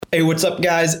Hey, what's up,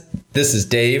 guys? This is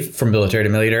Dave from Military to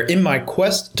Millionaire. In my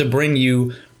quest to bring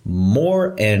you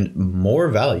more and more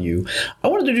value, I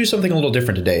wanted to do something a little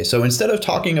different today. So instead of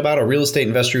talking about a real estate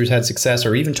investor who's had success,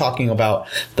 or even talking about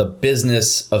the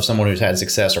business of someone who's had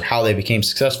success or how they became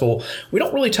successful, we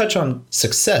don't really touch on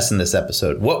success in this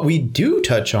episode. What we do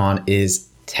touch on is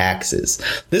taxes.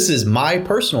 This is my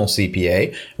personal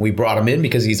CPA. We brought him in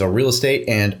because he's a real estate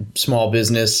and small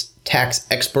business tax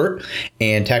expert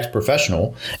and tax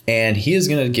professional, and he is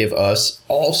going to give us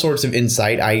all sorts of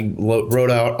insight. I wrote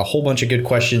out a whole bunch of good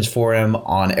questions for him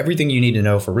on everything you need to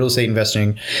know for real estate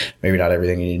investing. Maybe not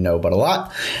everything you need to know, but a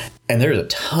lot. And there's a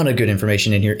ton of good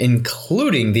information in here,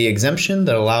 including the exemption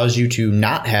that allows you to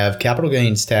not have capital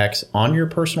gains tax on your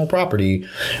personal property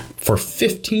for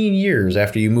 15 years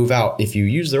after you move out if you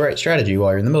use the right strategy while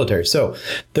you're in the military. So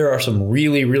there are some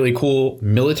really, really cool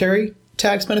military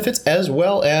tax benefits as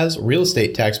well as real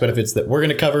estate tax benefits that we're going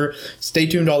to cover. Stay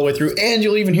tuned all the way through, and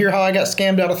you'll even hear how I got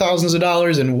scammed out of thousands of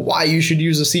dollars and why you should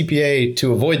use a CPA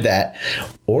to avoid that,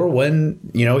 or when,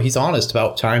 he's honest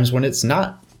about times when it's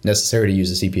not necessary to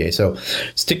use a CPA. So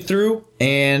stick through,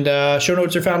 and show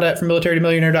notes are found at from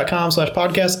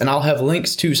militarytomillionaire.com/podcast, and I'll have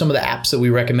links to some of the apps that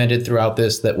we recommended throughout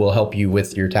this that will help you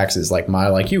with your taxes like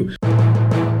you.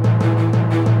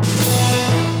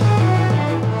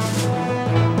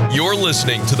 You're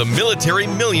listening to the Military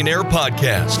Millionaire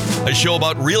Podcast, a show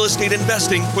about real estate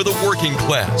investing for the working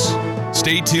class.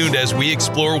 Stay tuned as we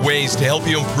explore ways to help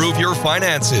you improve your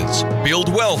finances, build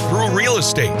wealth through real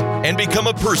estate, and become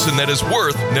a person that is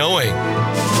worth knowing.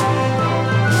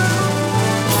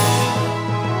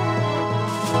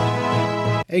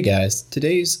 Hey guys,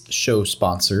 today's show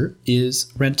sponsor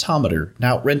is Rentometer.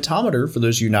 Now, Rentometer, for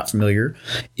those of you not familiar,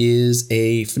 is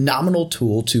a phenomenal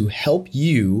tool to help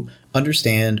you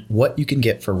understand what you can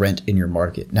get for rent in your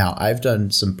market. Now, I've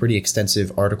done some pretty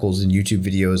extensive articles and YouTube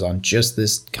videos on just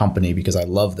this company because I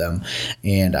love them,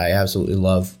 and I absolutely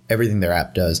love everything their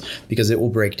app does because it will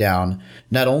break down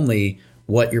not only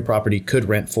what your property could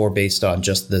rent for based on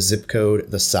just the zip code,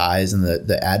 the size, and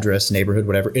the address, neighborhood,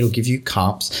 whatever. It'll give you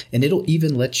comps, and it'll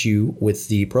even let you, with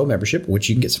the pro membership, which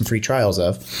you can get some free trials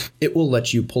of, it will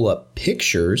let you pull up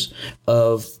pictures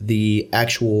of the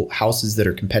actual houses that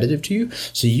are competitive to you.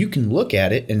 So you can look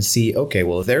at it and see, okay,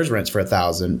 well, if theirs rents for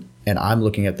 $1,000 and I'm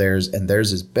looking at theirs and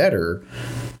theirs is better,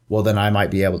 well, then I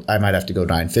might have to go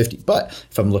 $950. But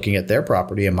if I'm looking at their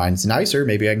property and mine's nicer,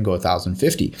 maybe I can go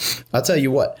 $1,050. I'll tell you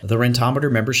what, the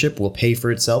Rentometer membership will pay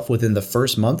for itself within the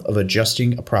first month of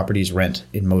adjusting a property's rent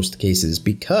in most cases,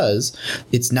 because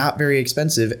it's not very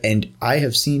expensive. And I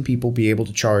have seen people be able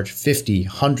to charge $50,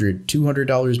 $100,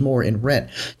 $200 more in rent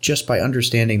just by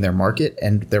understanding their market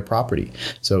and their property.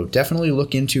 So definitely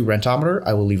look into Rentometer.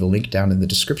 I will leave a link down in the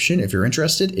description if you're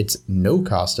interested. It's no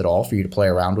cost at all for you to play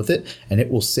around with it, and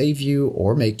it will save you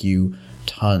or make you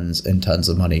tons and tons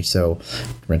of money. So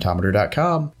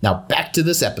rentometer.com. Now back to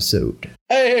this episode.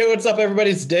 Hey, what's up, everybody?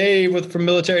 It's Dave with From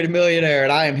Military to Millionaire,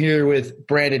 and I am here with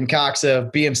Brandyn Cox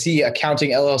of BMC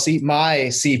Accounting LLC, my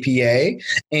CPA.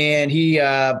 And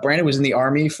Brandyn was in the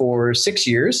Army for 6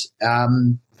 years.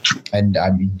 And I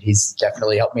mean, he's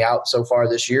definitely helped me out so far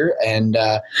this year, and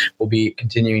we'll be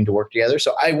continuing to work together.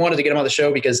 So I wanted to get him on the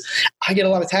show because I get a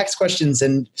lot of tax questions,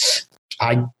 and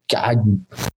I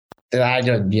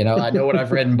know what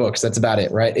I've read in books. That's about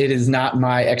it, right? It is not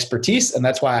my expertise, and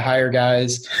that's why I hire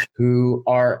guys who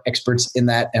are experts in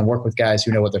that and work with guys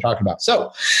who know what they're talking about.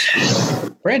 So,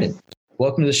 Brandyn,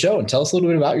 welcome to the show, and tell us a little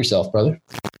bit about yourself, brother.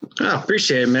 Oh,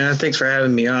 appreciate it, man. Thanks for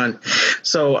having me on.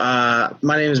 So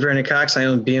my name is Brandyn Cox. I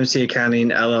own BMC Accounting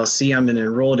LLC. I'm an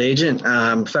enrolled agent,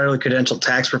 federally credentialed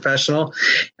tax professional.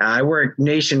 I work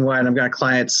nationwide. I've got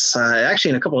clients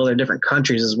actually in a couple other different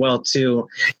countries as well, too.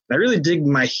 I really dig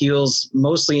my heels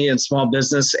mostly in small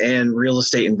business and real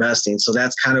estate investing. So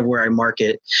that's kind of where I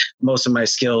market most of my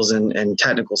skills and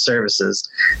technical services.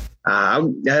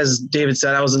 As David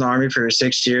said, I was in the Army for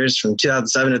 6 years, from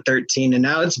 2007 to 13, and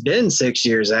now it's been 6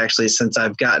 years actually since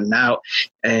I've gotten out.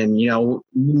 And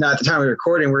not the time we're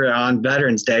recording, we're on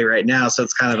Veterans Day right now, so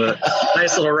it's kind of a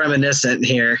nice little reminiscent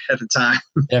here at the time.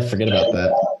 Yeah, forget about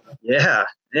that. Yeah.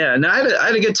 No, I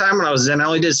had a good time when I was in. I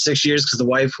only did 6 years because the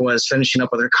wife was finishing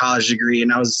up with her college degree,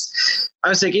 and I was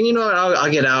thinking, you know what,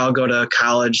 I'll get out, I'll go to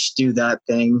college, do that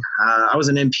thing. I was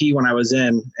an MP when I was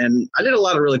in, and I did a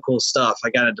lot of really cool stuff. I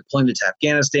got a deployment to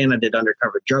Afghanistan. I did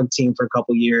undercover drug team for a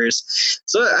couple years.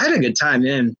 So I had a good time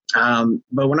in.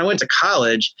 But when I went to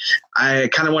college, I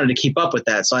kind of wanted to keep up with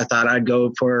that. So I thought I'd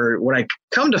go for what I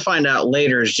come to find out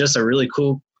later is just a really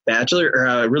cool bachelor or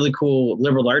a really cool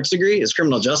liberal arts degree is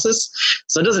criminal justice.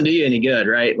 So it doesn't do you any good,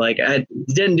 right? Like it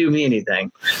didn't do me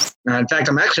anything. In fact,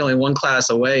 I'm actually only one class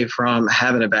away from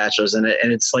having a bachelor's in it,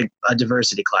 and it's like a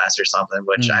diversity class or something,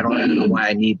 which I don't even know why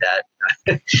I need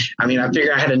that. I mean, I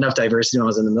figure I had enough diversity when I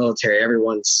was in the military.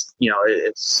 Everyone's,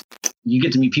 it's you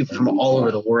get to meet people from all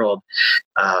over the world,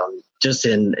 just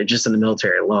in the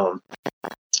military alone.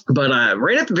 But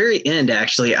right at the very end,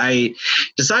 actually, I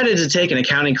decided to take an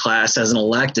accounting class as an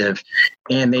elective,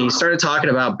 and they started talking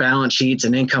about balance sheets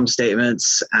and income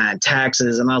statements and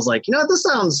taxes. And I was like, this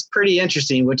sounds pretty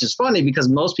interesting, which is funny because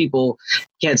most people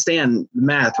can't stand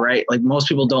math, right? Like most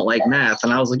people don't like math.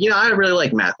 And I was like, I really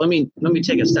like math. Let me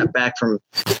take a step back from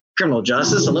criminal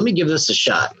justice and let me give this a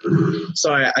shot.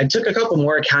 So I took a couple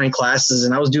more accounting classes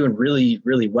and I was doing really,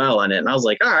 really well in it. And I was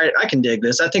like, all right, I can dig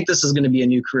this. I think this is going to be a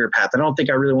new career path. I don't think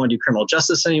I really want to do criminal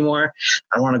justice anymore.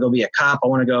 I want to go be a cop. I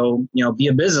want to go, be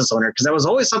a business owner, because that was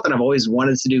always something I've always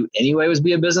wanted to do anyway, was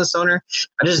be a business owner.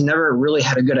 I just never really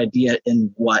had a good idea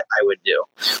in what I would do.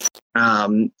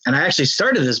 And I actually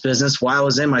started this business while I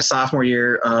was in my sophomore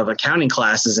year of accounting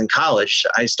classes in college.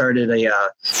 I started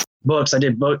books. I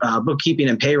did bookkeeping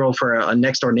and payroll for a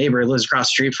next door neighbor who lives across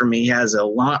the street from me. He has a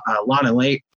lawn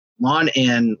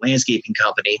and landscaping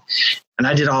company. And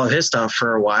I did all of his stuff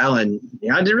for a while, and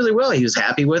I did really well. He was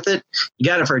happy with it. You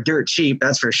got it for dirt cheap,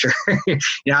 that's for sure.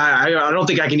 I don't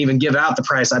think I can even give out the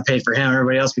price I paid for him.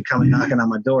 Everybody else be coming knocking on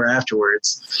my door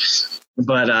afterwards.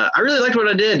 But I really liked what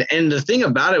I did. And the thing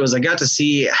about it was I got to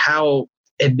see how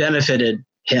it benefited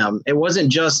him. It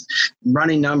wasn't just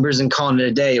running numbers and calling it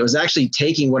a day. It was actually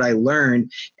taking what I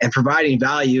learned and providing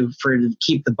value to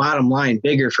keep the bottom line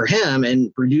bigger for him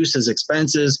and reduce his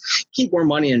expenses, keep more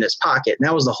money in his pocket. And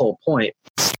that was the whole point.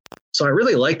 So I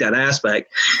really liked that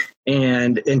aspect.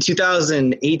 And in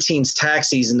 2018's tax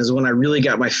season is when I really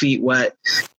got my feet wet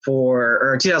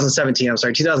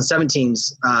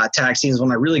 2017's tax season is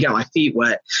when I really got my feet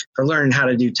wet for learning how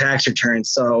to do tax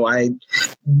returns. So I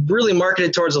really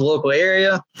marketed towards the local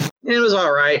area, and it was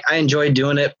all right. I enjoyed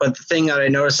doing it. But the thing that I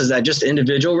noticed is that just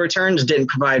individual returns didn't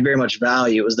provide very much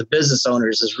value. It was the business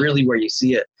owners is really where you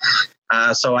see it.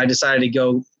 So I decided to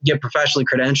go get professionally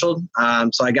credentialed.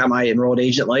 So I got my enrolled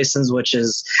agent license, which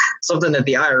is something that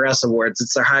the IRS awards.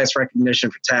 It's their highest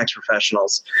recognition for tax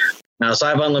professionals. So I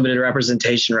have unlimited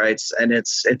representation rights, and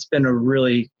it's been a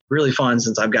really, really fun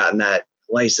since I've gotten that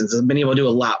license. I've been able to do a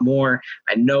lot more.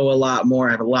 I know a lot more.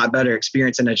 I have a lot better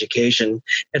experience in education.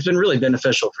 It's been really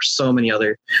beneficial for so many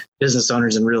other business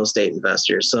owners and real estate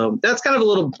investors. So that's kind of a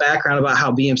little background about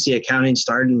how BMC Accounting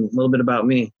started and a little bit about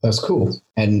me. That's cool.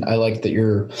 And I like that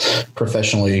you're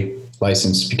professionally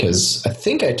licensed, because I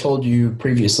think I told you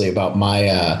previously about my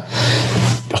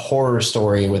horror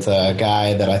story with a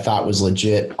guy that I thought was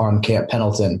legit on Camp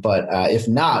Pendleton. But if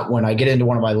not, when I get into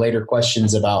one of my later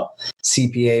questions about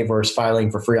CPA versus filing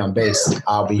for free on base,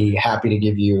 I'll be happy to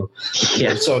give you.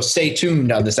 Yeah. So stay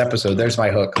tuned on this episode. There's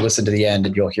my hook. Listen to the end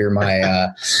and you'll hear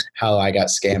my how I got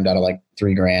scammed out of like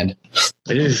 $3,000.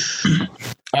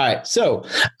 All right. So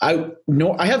I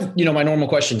have, my normal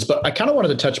questions, but I kind of wanted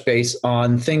to touch base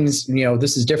on things,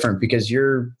 this is different because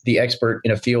you're the expert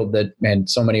in a field that, man,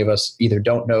 so many of us either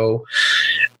don't know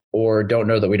or don't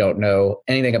know that we don't know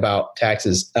anything about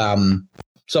taxes.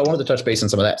 So I wanted to touch base on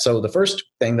some of that. So the first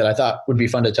thing that I thought would be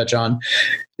fun to touch on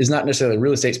is not necessarily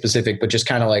real estate specific, but just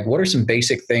kind of like, what are some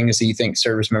basic things that you think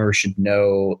service members should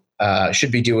know, should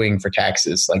be doing for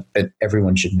taxes, like that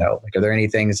everyone should know? Like, are there any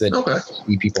things that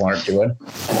people aren't doing?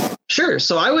 Sure.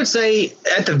 So I would say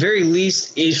at the very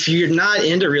least, if you're not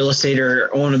into real estate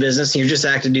or own a business and you're just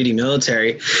active duty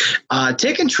military,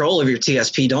 take control of your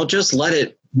TSP. Don't just let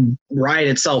it ride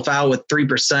itself out with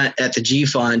 3% at the G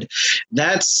fund.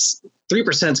 That's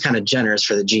 3% is kind of generous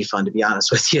for the G fund, to be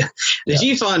honest with you. The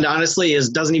G fund, honestly,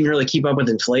 doesn't even really keep up with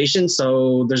inflation.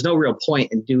 So there's no real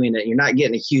point in doing it. You're not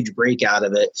getting a huge break out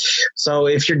of it. So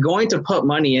if you're going to put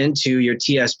money into your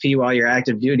TSP while you're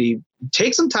active duty,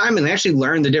 take some time and actually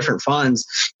learn the different funds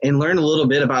and learn a little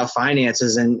bit about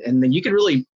finances. And then you can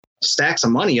really stack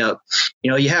some money up.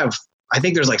 You have, I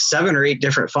think there's like 7 or 8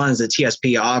 different funds that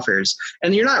TSP offers,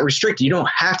 and you're not restricted. You don't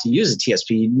have to use a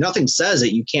TSP. Nothing says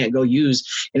that you can't go use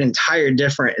an entire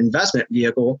different investment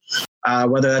vehicle,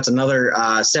 whether that's another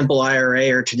simple IRA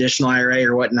or traditional IRA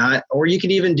or whatnot. Or you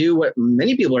could even do what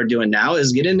many people are doing now,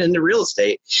 is get into real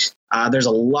estate. There's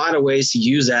a lot of ways to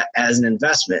use that as an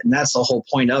investment. And that's the whole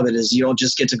point of it, is you don't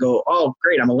just get to go, oh,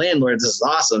 great, I'm a landlord, this is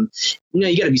awesome.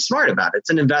 You got to be smart about it. It's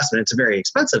an investment. It's a very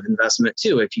expensive investment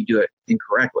too, if you do it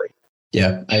incorrectly.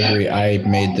 Yeah, I agree. I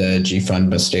made the G fund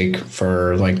mistake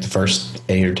for like the first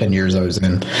 8 or 10 years I was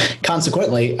in.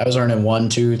 Consequently, I was earning 1%,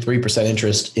 2%, 3%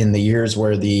 interest in the years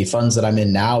where the funds that I'm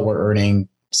in now were earning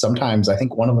sometimes I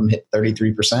think one of them hit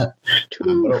 33%, but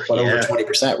over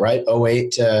 20%, right?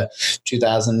 08 to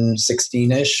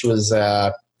 2016-ish was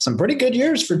some pretty good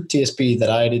years for TSP that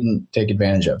I didn't take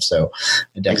advantage of. So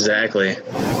exactly.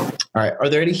 All right. Are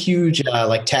there any huge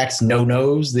like tax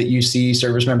no-nos that you see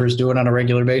service members doing on a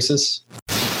regular basis?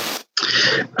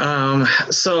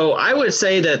 So I would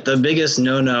say that the biggest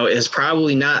no-no is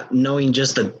probably not knowing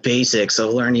just the basics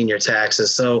of learning your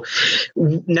taxes. So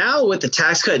now with the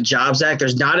Tax Cut Jobs Act,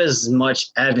 there's not as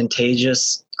much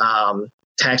advantageous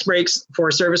tax breaks for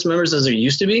service members as there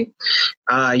used to be.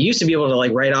 You used to be able to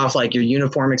like write off like your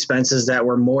uniform expenses that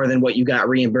were more than what you got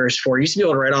reimbursed for. You used to be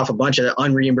able to write off a bunch of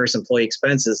unreimbursed employee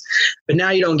expenses, but now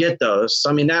you don't get those. So,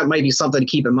 I mean, that might be something to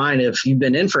keep in mind if you've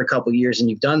been in for a couple of years and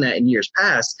you've done that in years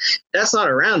past. That's not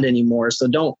around anymore. So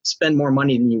don't spend more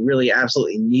money than you really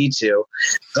absolutely need to.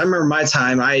 I remember my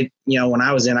time, when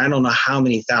I was in, I don't know how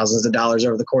many thousands of dollars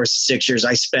over the course of 6 years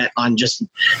I spent on just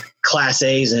Class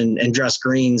A's and dress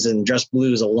greens and dress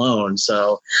blues alone.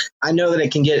 So I know that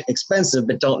it can get expensive,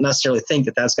 but don't necessarily think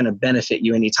that that's going to benefit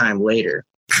you anytime later.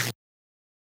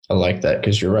 I like that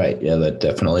because you're right. Yeah, that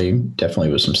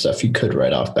definitely was some stuff you could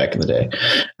write off back in the day.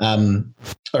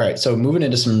 All right. So moving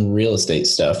into some real estate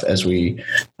stuff as we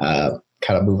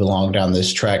kind of move along down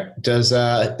this track. This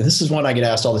is one I get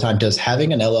asked all the time. Does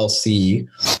having an LLC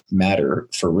matter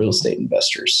for real estate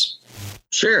investors?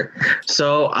 Sure.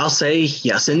 So I'll say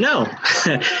yes and no.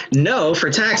 No for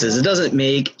taxes. It doesn't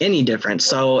make any difference.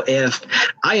 So if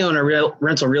I own a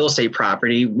rental real estate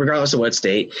property, regardless of what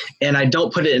state, and I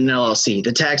don't put it in an LLC,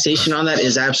 the taxation on that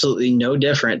is absolutely no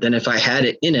different than if I had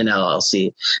it in an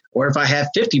LLC, or if I have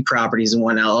 50 properties in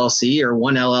one LLC or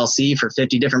one LLC for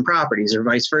 50 different properties or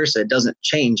vice versa. It doesn't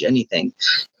change anything.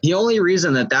 The only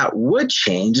reason that would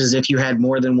change is if you had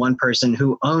more than one person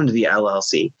who owned the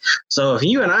LLC. So if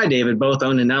you and I, David, both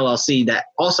own an LLC that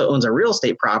also owns a real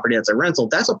estate property that's a rental,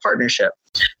 that's a partnership.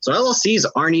 So LLCs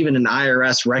aren't even an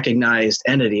IRS recognized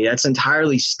entity. That's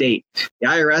entirely state. The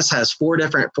IRS has 4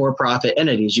 different for-profit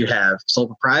entities. You have sole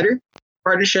proprietor,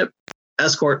 partnership,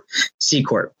 S Corp, C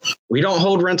Corp. We don't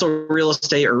hold rental real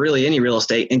estate or really any real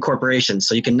estate in corporations,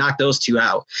 so you can knock those 2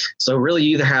 out. So really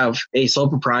you either have a sole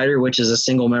proprietor, which is a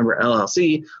single member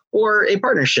LLC, or a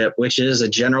partnership, which is a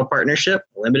general partnership,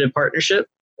 limited partnership,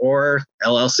 or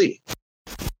LLC.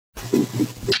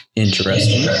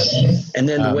 Interesting. And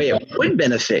then the way it would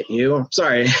benefit you,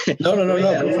 sorry. No.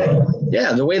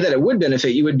 Yeah, the way that it would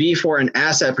benefit you would be for an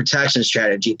asset protection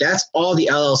strategy. That's all the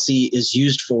LLC is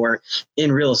used for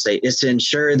in real estate, is to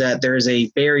ensure that there is a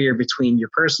barrier between your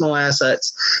personal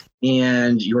assets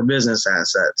and your business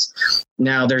assets.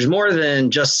 Now, there's more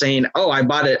than just saying, oh, I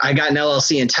got an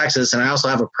LLC in Texas, and I also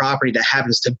have a property that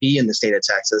happens to be in the state of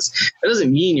Texas. That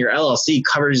doesn't mean your LLC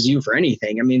covers you for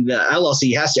anything. I mean, the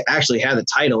LLC has to actually have the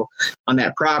title on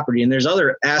that property, and there's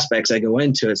other aspects that go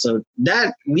into it. So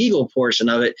that legal portion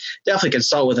of it, definitely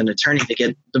consult with an attorney to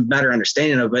get the better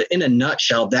understanding of it. But in a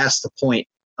nutshell, that's the point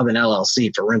of an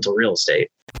LLC for rental real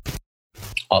estate.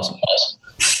 Awesome.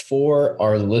 For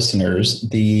our listeners,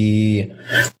 the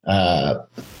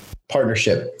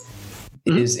partnership,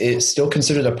 is it still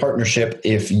considered a partnership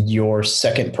if your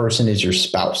second person is your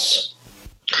spouse?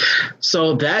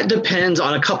 So that depends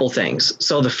on a couple things.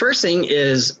 So the first thing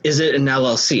is it an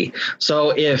LLC?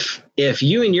 So if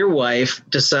you and your wife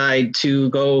decide to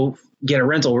go get a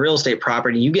rental real estate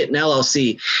property, you get an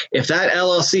LLC. If that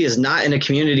LLC is not in a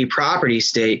community property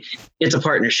state, it's a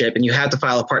partnership and you have to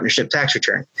file a partnership tax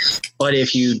return. But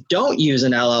if you don't use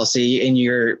an LLC and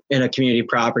you're in a community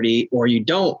property, or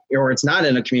it's not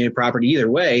in a community property, either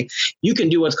way, you can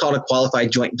do what's called a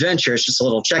qualified joint venture. It's just a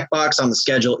little checkbox on the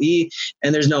Schedule E,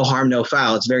 and there's no harm, no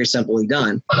foul. It's very simply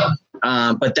done.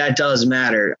 But that does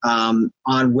matter on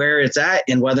where it's at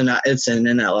and whether or not it's in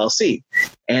an LLC.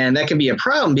 And that can be a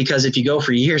problem because if you go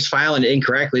for years filing it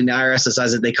incorrectly, and the IRS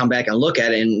decides that they come back and look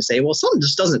at it and say, well, something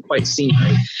just doesn't quite seem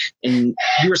right. And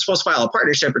you were supposed to file a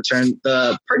partnership return.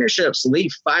 The partnership's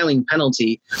late filing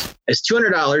penalty is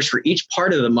 $200 for each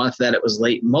part of the month that it was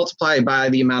late, multiplied by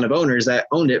the amount of owners that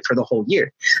owned it for the whole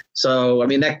year. So, I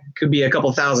mean, that could be a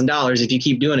couple $1,000s if you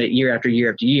keep doing it year after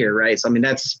year after year, right? So, I mean,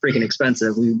 that's freaking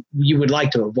expensive. You would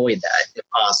like to avoid that if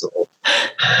possible.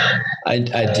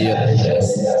 Ideally,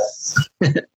 yes.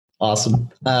 Awesome.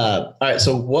 All right.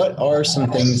 So what are some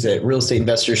things that real estate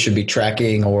investors should be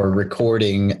tracking or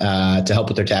recording to help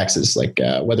with their taxes? Like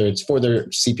whether it's for their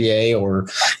CPA or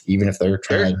even if they're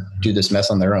trying to do this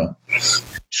mess on their own?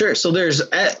 Sure. So there's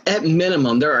at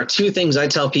minimum, there are two things I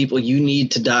tell people you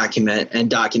need to document and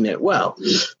document well.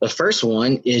 The first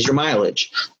one is your mileage.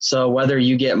 So whether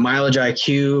you get Mileage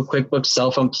IQ, QuickBooks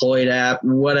Self-Employed app,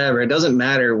 whatever, it doesn't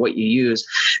matter what you use.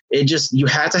 You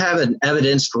have to have an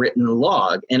evidenced written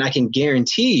log. And I can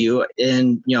guarantee you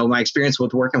in, my experience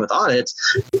with working with audits,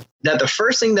 that the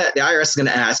first thing that the IRS is going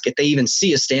to ask, if they even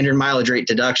see a standard mileage rate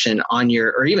deduction on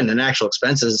or even an actual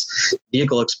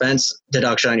vehicle expense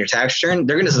deduction on your tax return,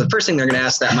 the first thing they're going to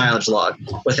ask that mileage log.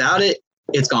 Without it,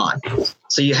 it's gone.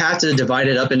 So you have to divide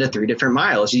it up into 3 different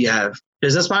miles. You have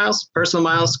business miles, personal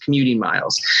miles, commuting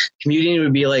miles. Commuting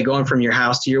would be like going from your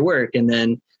house to your work, and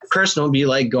then personal would be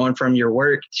like going from your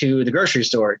work to the grocery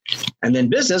store. And then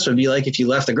business would be like if you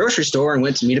left the grocery store and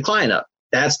went to meet a client up.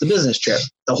 That's the business trip.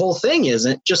 The whole thing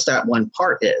isn't, just that one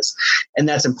part is. And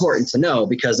that's important to know,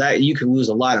 because you could lose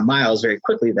a lot of miles very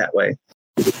quickly that way.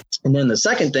 And then the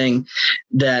second thing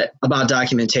about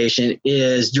documentation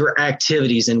is your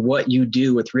activities and what you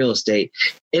do with real estate.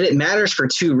 And it matters for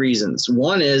 2 reasons.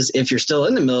 One is if you're still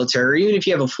in the military, or even if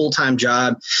you have a full-time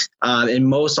job, and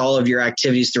most all of your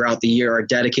activities throughout the year are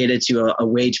dedicated to a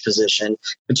wage position,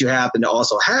 but you happen to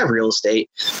also have real estate,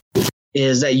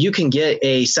 is that you can get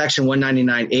a Section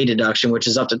 199A deduction, which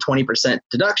is up to 20%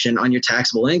 deduction on your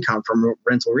taxable income from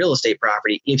rental real estate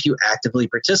property if you actively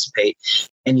participate.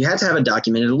 And you have to have a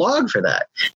documented log for that.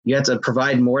 You have to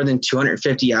provide more than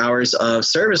 250 hours of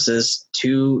services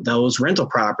to those rental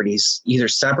properties, either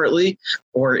separately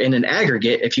or in an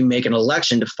aggregate if you make an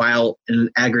election to file an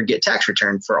aggregate tax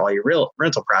return for all your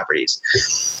rental properties.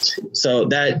 So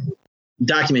that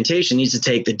documentation needs to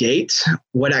take the date,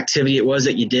 what activity it was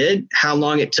that you did, how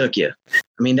long it took you.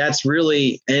 I mean, that's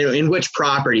really in which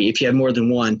property, if you have more than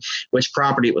one, which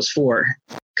property it was for.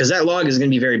 Because that log is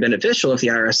going to be very beneficial if the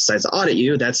IRS decides to audit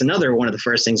you. That's another one of the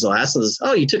first things they'll ask is,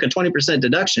 you took a 20%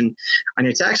 deduction on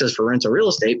your taxes for rental real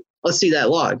estate. Let's see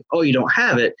that log. Oh, you don't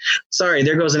have it. Sorry,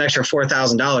 there goes an extra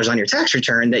 $4,000 on your tax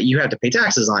return that you have to pay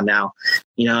taxes on now.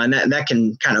 And that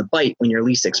can kind of bite when you're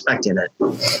least expecting it.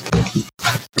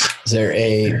 Is there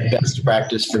a best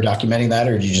practice for documenting that,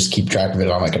 or do you just keep track of it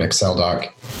on like an Excel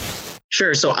doc?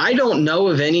 Sure. So I don't know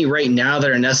of any right now that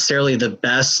are necessarily the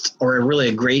best or really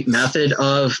a great method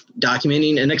of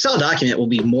documenting. An Excel document will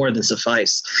be more than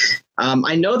suffice.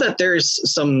 I know that there's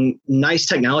some nice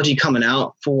technology coming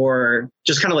out for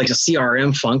just kind of like a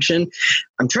CRM function.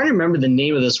 I'm trying to remember the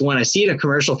name of this one. I see a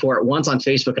commercial for it once on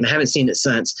Facebook and I haven't seen it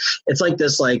since. It's like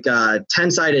this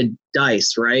 10-sided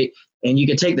dice, right? And you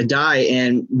can take the die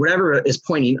and whatever is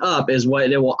pointing up is what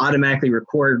it will automatically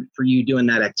record for you doing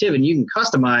that activity. You can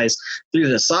customize through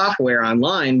the software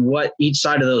online what each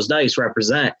side of those dice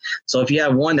represent. So if you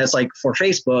have one that's like for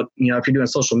Facebook, if you're doing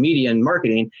social media and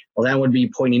marketing, well, that would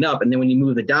be pointing up. And then when you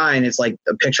move the die and it's like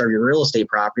a picture of your real estate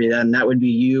property, then that would be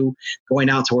you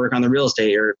going out to work on the real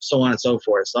estate or so on and so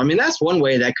forth. So, I mean, that's one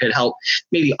way that could help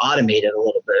maybe automate it a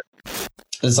little bit.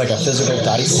 It's like a physical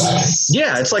dice?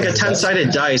 Yeah, it's like a 10-sided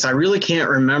dice. I really can't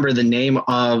remember the name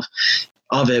of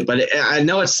it, but I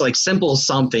know it's like Simple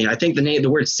something. I think the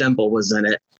word simple was in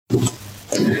it.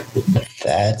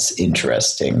 That's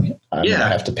interesting. I'm gonna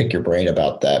have to pick your brain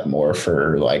about that more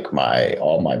for like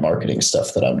all my marketing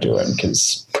stuff that I'm doing,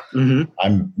 because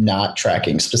I'm not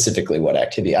tracking specifically what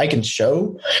activity I can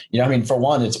show. For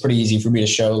one, it's pretty easy for me to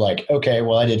show like, okay,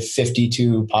 well, I did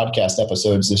 52 podcast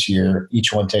episodes this year.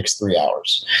 Each one takes 3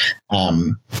 hours.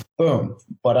 Boom.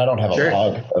 But I don't have a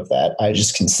log of that. I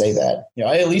just can say that,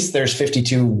 at least there's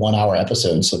 52 1-hour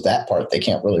episodes. So that part they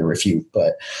can't really refute,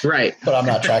 but I'm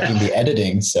not tracking the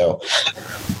editing. So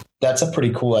that's a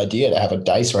pretty cool idea to have a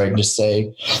dice where I can just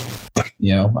say,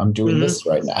 I'm doing this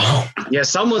right now. Yeah,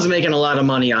 someone's making a lot of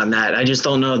money on that. I just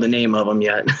don't know the name of them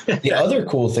yet. The other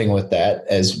cool thing with that,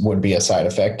 as would be a side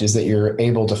effect, is that you're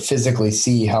able to physically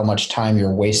see how much time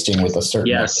you're wasting with a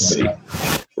certain activity.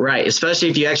 Right. Especially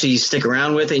if you actually stick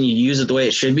around with it and you use it the way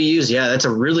it should be used. Yeah, that's a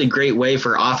really great way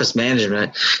for office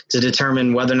management to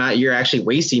determine whether or not you're actually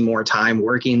wasting more time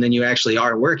working than you actually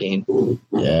are working.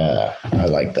 Yeah, I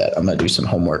like that. I'm going to do some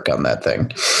homework on that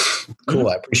thing. Cool.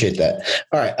 I appreciate that.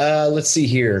 All right. Let's see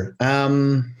here. I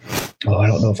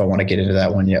don't know if I want to get into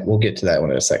that one yet. We'll get to that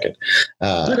one in a second.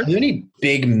 Are there any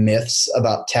big myths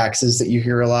about taxes that you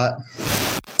hear a lot?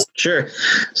 Sure.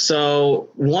 So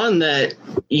one that,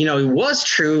 was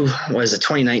true, was it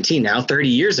 2019 now, 30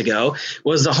 years ago,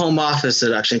 was the home office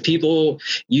deduction. People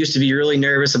used to be really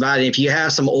nervous about it. If you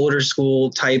have some older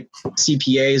school type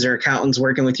CPAs or accountants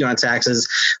working with you on taxes,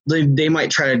 they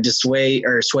might try to sway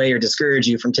or discourage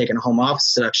you from taking a home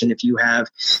office deduction if you have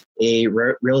a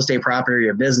real estate property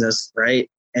or business, right?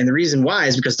 And the reason why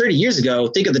is because 30 years ago,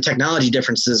 think of the technology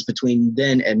differences between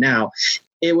then and now.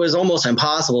 it was almost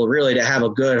impossible really to have a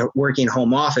good working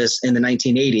home office in the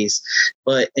 1980s.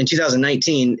 But in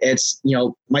 2019, it's,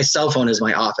 my cell phone is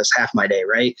my office half my day,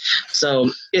 right?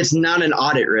 So it's not an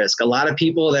audit risk. A lot of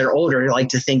people that are older like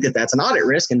to think that that's an audit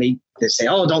risk, and they say,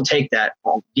 oh, don't take that.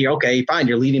 Well, okay, fine.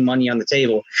 You're leaving money on the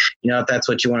table. If that's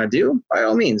what you want to do, by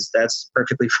all means, that's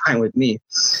perfectly fine with me.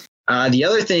 The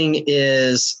other thing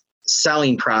is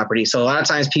selling property. So a lot of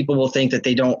times people will think that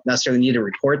they don't necessarily need to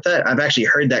report that. I've actually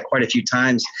heard that quite a few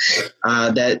times,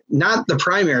 that not the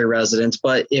primary residence,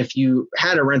 but if you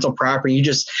had a rental property, you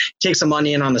just take some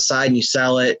money in on the side and you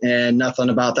sell it, and nothing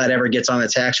about that ever gets on the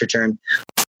tax return.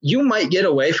 You might get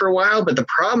away for a while, but the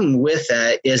problem with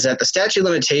that is that the statute of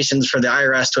limitations for the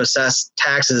IRS to assess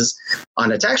taxes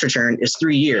on a tax return is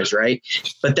 3 years, right?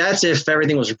 But that's if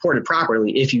everything was reported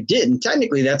properly. If you didn't,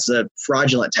 technically that's a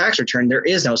fraudulent tax return. There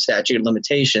is no statute of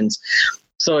limitations.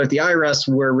 So if the IRS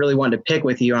were really wanting to pick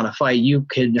with you on a fight, you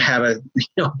could have a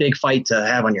big fight to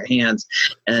have on your hands,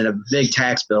 and a big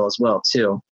tax bill as well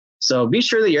too. So be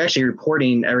sure that you're actually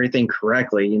reporting everything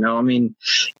correctly.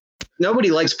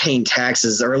 Nobody likes paying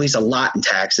taxes, or at least a lot in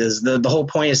taxes. The whole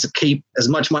point is to keep as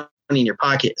much money in your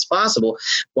pocket as possible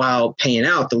while paying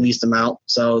out the least amount.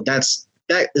 So that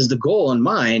is the goal in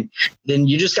mind. Then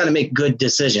you just got to make good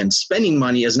decisions. Spending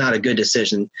money is not a good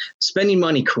decision. Spending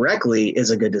money correctly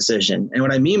is a good decision. And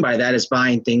what I mean by that is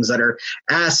buying things that are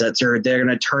assets, or they're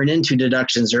going to turn into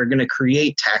deductions, or are going to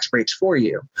create tax breaks for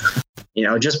you.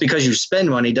 Just because you spend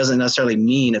money doesn't necessarily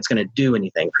mean it's going to do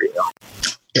anything for you.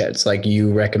 Yeah, it's like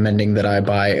you recommending that I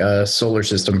buy a solar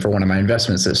system for one of my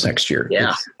investments this next year. Yeah.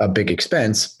 It's a big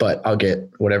expense, but I'll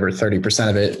get whatever 30%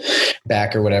 of it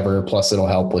back or whatever, plus it'll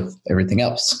help with everything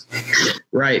else.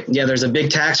 Right. Yeah, there's a big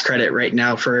tax credit right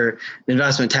now for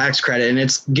investment tax credit, and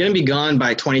it's going to be gone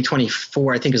by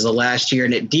 2024, I think is the last year,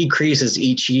 and it decreases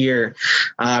each year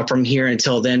from here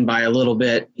until then by a little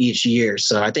bit each year.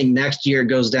 So I think next year it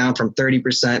goes down from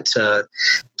 30% to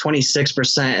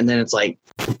 26%, and then it's like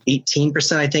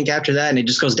 18%, I think, after that. And it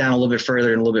just goes down a little bit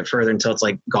further and a little bit further until it's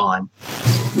like gone.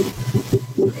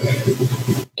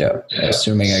 Yeah.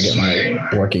 Assuming I get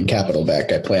my working capital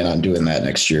back, I plan on doing that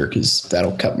next year, because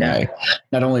that'll cut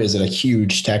not only is it a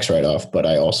huge tax write-off, but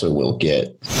I also will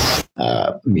get,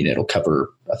 it'll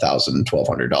cover $1,000,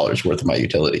 $1,200 worth of my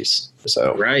utilities.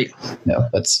 So right.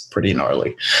 That's pretty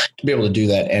gnarly to be able to do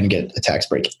that and get a tax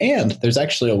break. And there's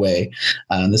actually a way,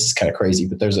 this is kind of crazy,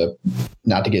 but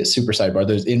not to get super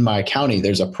sidebar, in my county,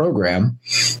 there's a program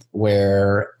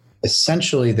where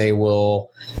essentially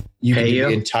you can do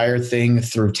the entire thing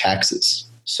through taxes.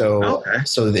 So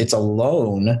it's a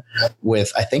loan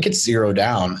with, I think it's zero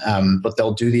down, but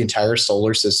they'll do the entire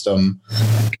solar system,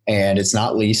 and it's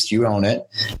not leased, you own it,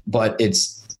 but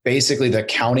it's basically the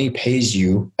county pays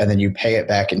you and then you pay it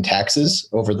back in taxes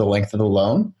over the length of the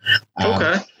loan.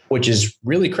 Which is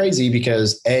really crazy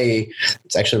because A,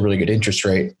 it's actually a really good interest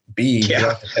rate. B, you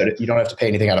don't have to pay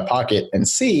anything out of pocket. And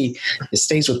C, it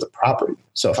stays with the property.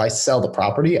 So if I sell the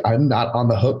property, I'm not on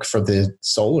the hook for the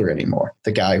solar anymore.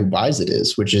 The guy who buys it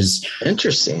is, which is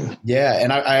interesting. Yeah.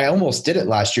 And I almost did it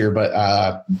last year, but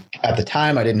at the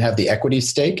time I didn't have the equity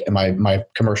stake, and my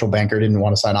commercial banker didn't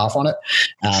want to sign off on it.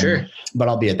 Sure. But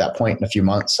I'll be at that point in a few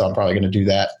months. So I'm probably going to do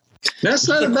that. That's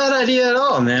not a bad idea at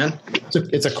all, man.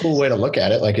 It's a cool way to look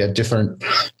at it, like a different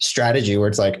strategy where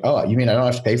it's like, oh, you mean I don't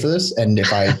have to pay for this? And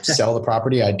if I sell the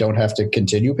property, I don't have to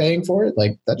continue paying for it?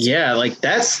 That's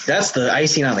the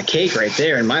icing on the cake right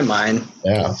there in my mind.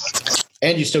 Yeah.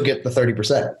 And you still get the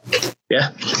 30%.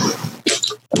 Yeah.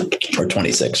 Or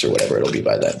 26 or whatever it'll be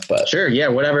by then. But sure. Yeah.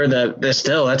 Whatever that's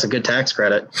a good tax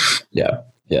credit. Yeah.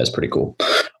 Yeah. It's pretty cool.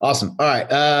 Awesome. All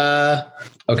right.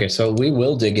 Okay. So we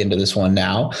will dig into this one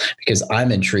now because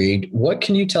I'm intrigued. What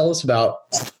can you tell us about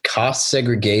cost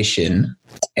segregation,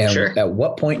 and at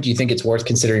what point do you think it's worth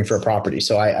considering for a property?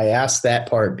 So I asked that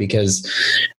part because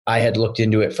I had looked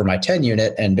into it for my 10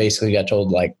 unit and basically got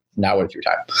told not worth your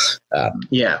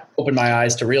time. Opened my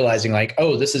eyes to realizing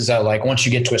this is once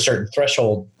you get to a certain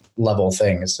threshold level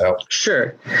thing. So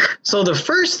sure. So the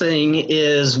first thing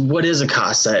is, what is a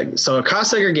cost seg? So a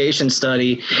cost segregation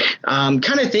study,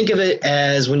 kind of think of it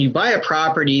as when you buy a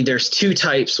property, there's two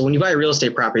types. So when you buy a real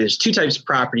estate property, there's two types of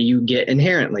property you get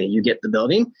inherently. You get the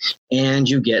building and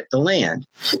you get the land.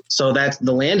 So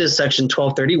the land is section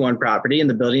 1231 property and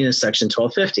the building is section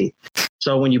 1250.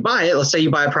 So when you buy it, let's say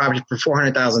you buy a property for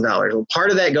 $400,000. Well,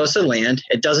 part of that goes to land.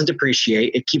 It doesn't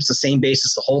depreciate. It keeps the same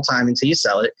basis the whole time until you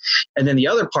sell it. And then the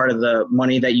other part of the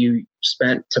money that you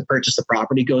spent to purchase the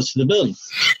property goes to the building.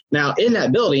 Now, in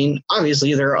that building,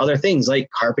 obviously, there are other things like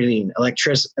carpeting,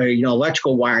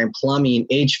 electrical wiring, plumbing,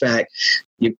 HVAC,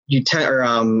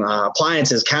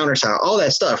 appliances, countertop, all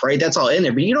that stuff, right? That's all in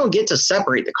there. But you don't get to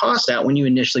separate the cost out when you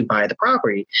initially buy the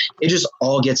property. It just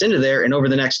all gets into there. And over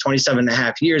the next 27 and a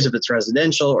half years, if it's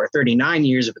residential, or 39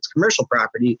 years if it's commercial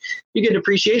property, you get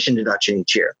depreciation deduction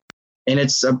each year. And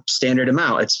it's a standard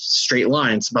amount. It's straight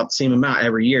line. It's about the same amount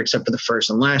every year, except for the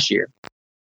first and last year.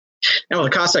 Now,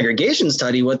 with a cost segregation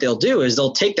study, what they'll do is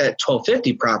they'll take that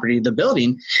 1250 property, the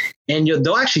building, and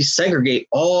they'll actually segregate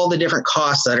all the different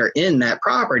costs that are in that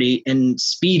property and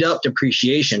speed up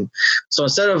depreciation. So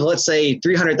instead of, let's say,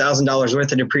 $300,000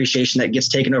 worth of depreciation that gets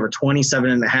taken over 27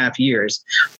 and a half years,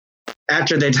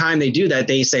 after the time they do that,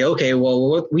 they say, okay,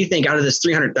 well, we think out of this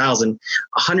 300,000,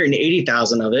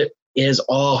 180,000 of it is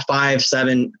all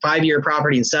 5-year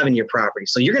property and 7-year property.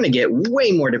 So you're going to get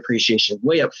way more depreciation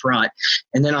way up front.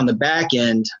 And then on the back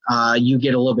end, you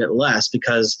get a little bit less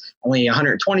because only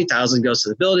 120,000 goes to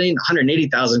the building,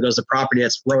 180,000 goes to property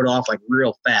that's wrote off like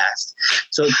real fast.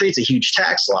 So it creates a huge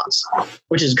tax loss,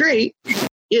 which is great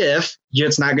if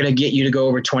it's not going to get you to go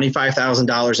over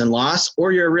 $25,000 in loss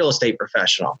or you're a real estate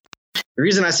professional. The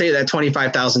reason I say that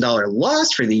 $25,000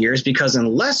 loss for the year is because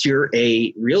unless you're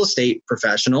a real estate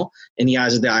professional in the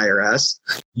eyes of the IRS,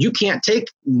 you can't take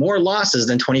more losses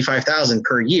than $25,000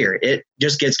 per year. It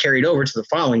just gets carried over to the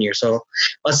following year. So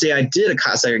let's say I did a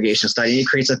cost segregation study, it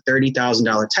creates a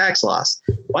 $30,000 tax loss.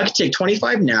 Well, I could take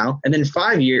 25 now, and then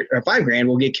 $5,000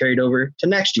 will get carried over to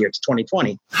next year, to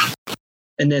 2020.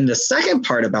 And then the second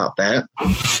part about that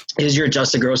is your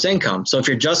adjusted gross income. So if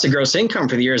your adjusted gross income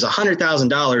for the year is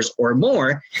 $100,000 or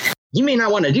more, you may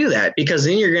not want to do that because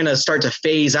then you're going to start to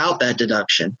phase out that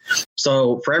deduction.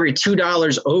 So for every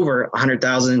 $2 over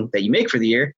 $100,000 that you make for the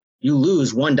year, you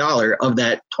lose $1 of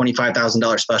that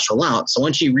 $25,000 special allowance. So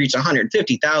once you reach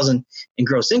 $150,000 in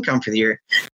gross income for the year,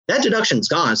 that deduction's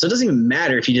gone. So it doesn't even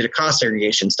matter if you did a cost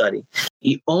segregation study.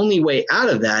 The only way out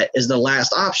of that is the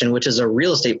last option, which is a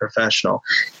real estate professional.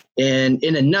 And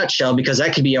in a nutshell, because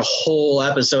that could be a whole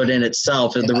episode in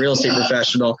itself of the real estate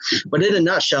professional, but in a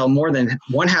nutshell, more than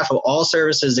one half of all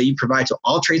services that you provide to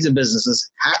all trades and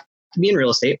businesses have to be in real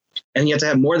estate. And you have to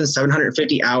have more than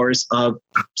 750 hours of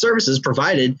services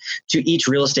provided to each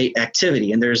real estate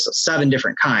activity. And there's 7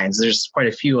 different kinds. There's quite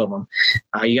a few of them.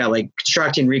 You got like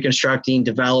constructing, reconstructing,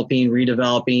 developing,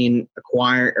 redeveloping,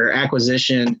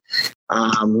 acquisition,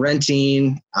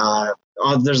 renting,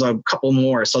 there's a couple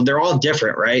more. So they're all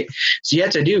different, right? So you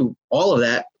have to do all of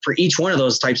that for each one of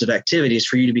those types of activities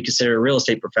for you to be considered a real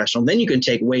estate professional. Then you can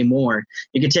take way more.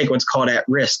 You can take what's called at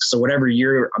risk. So whatever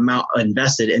your amount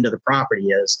invested into the property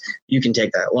is, you can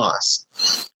take that loss.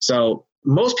 So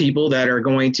most people that are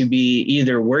going to be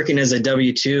either working as a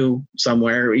W-2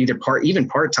 somewhere, either even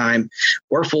part-time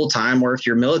or full-time, or if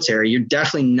you're military, you're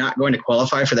definitely not going to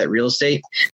qualify for that real estate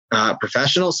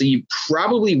professional. So you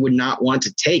probably would not want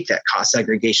to take that cost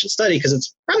segregation study because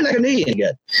it's probably not going to be any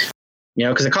good.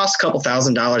 Because it costs a couple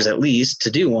 $1,000s at least to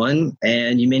do one,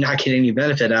 and you may not get any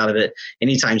benefit out of it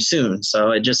anytime soon.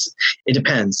 So it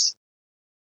depends.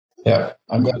 Yeah,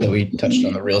 I'm glad that we touched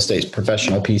on the real estate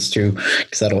professional piece too,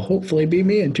 because that'll hopefully be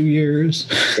me in 2 years.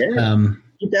 Yeah.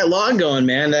 Keep that log going,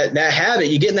 man. That habit,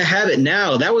 you get in the habit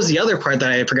now. That was the other part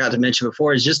that I forgot to mention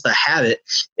before, is just the habit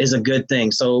is a good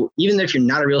thing. So even if you're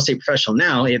not a real estate professional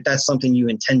now, if that's something you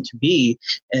intend to be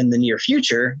in the near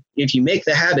future, if you make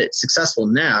the habit successful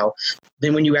now,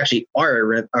 then when you actually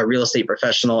are a real estate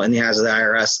professional in the eyes of the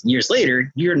IRS years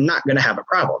later, you're not going to have a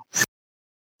problem.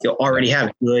 You'll already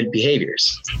have good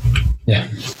behaviors. Yeah.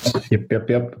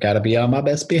 Yep. Got to be on my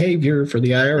best behavior for the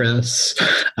IRS.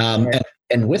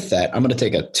 And with that, I'm going to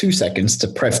take 2 seconds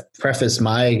to preface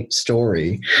my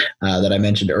story that I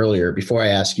mentioned earlier before I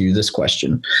ask you this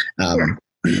question. And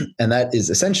that is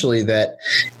essentially that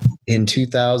in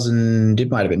 2000, it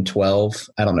might have been 12.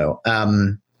 I don't know.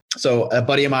 So a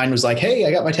buddy of mine was like, hey,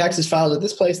 I got my taxes filed at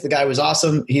this place. The guy was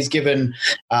awesome. He's given,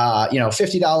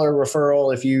 $50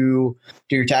 referral if you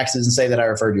do your taxes and say that I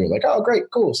referred you. Like, oh,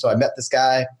 great, cool. So I met this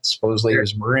guy. Supposedly he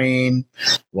was a Marine,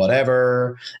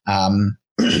 whatever.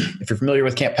 If you're familiar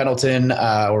with Camp Pendleton,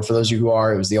 or for those of you who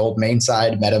are, it was the old main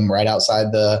side. Met him right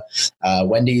outside the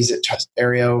Wendy's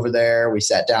area over there. We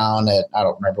sat down at, I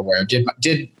don't remember where.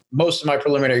 Did most of my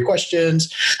preliminary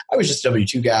questions. I was just a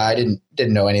W-2 guy. I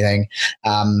didn't know anything.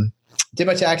 Did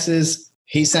my taxes.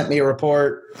 He sent me a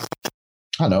report.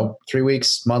 I don't know, 3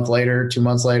 weeks, month later, 2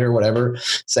 months later, whatever,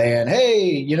 saying,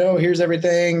 hey, here's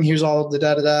everything. Here's all the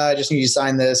da-da-da. I just need you to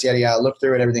sign this, yada, yada. Look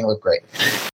through it. Everything looked great.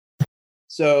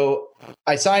 So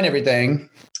I sign everything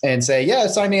and say, yeah,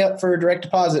 sign me up for direct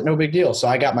deposit. No big deal. So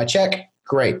I got my check.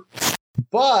 Great.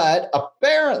 But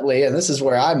apparently, and this is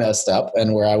where I messed up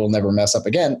and where I will never mess up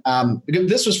again. Because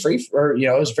this was free for,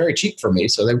 it was very cheap for me.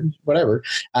 So whatever.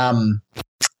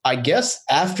 I guess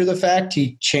after the fact,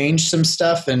 he changed some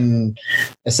stuff and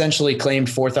essentially claimed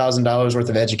 $4,000 worth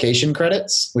of education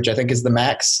credits, which I think is the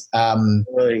max.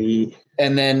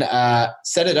 And then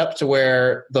set it up to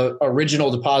where the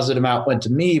original deposit amount went to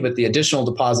me, but the additional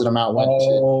deposit amount went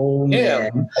to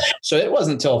him. So it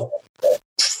wasn't until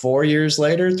 3 years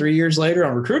later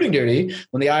on recruiting duty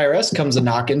when the IRS comes a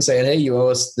knocking saying, hey, you owe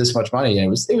us this much money. And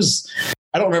it was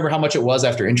I don't remember how much it was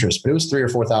after interest, but it was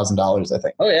 $3,000 or $4,000, I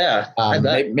think. Oh yeah,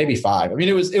 maybe $5,000. I mean,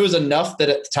 it was enough that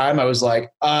at the time I was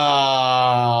like,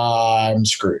 I'm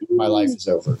screwed. My life is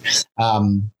over.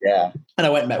 Yeah. And I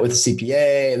went and met with a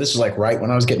CPA. This was like right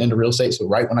when I was getting into real estate, so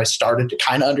right when I started to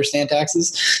kind of understand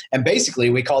taxes. And basically,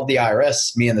 we called the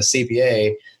IRS, me and the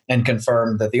CPA, and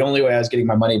confirmed that the only way I was getting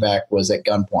my money back was at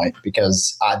gunpoint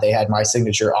because they had my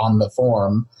signature on the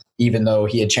form. Even though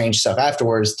he had changed stuff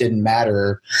afterwards, didn't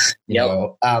matter, you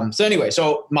know. So anyway,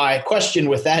 so my question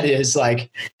with that is like,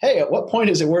 hey, at what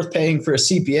point is it worth paying for a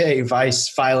CPA vice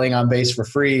filing on base for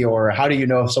free? Or how do you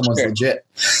know if someone's legit?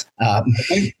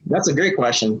 That's a great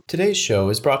question. Today's show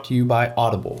is brought to you by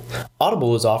Audible.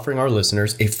 Audible is offering our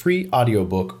listeners a free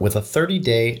audiobook with a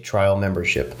 30-day trial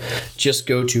membership. Just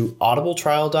go to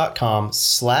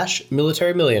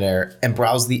audibletrial.com/militarymillionaire and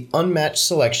browse the unmatched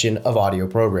selection of audio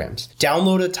programs.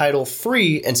 Download a title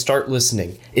free and start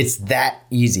listening. It's that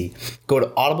easy. Go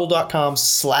to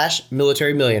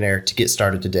audible.com/militarymillionaire to get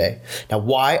started today. Now,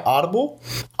 why Audible?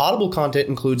 Audible content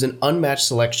includes an unmatched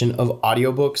selection of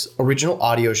audiobooks, original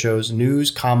audio shows,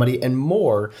 news, comedy, and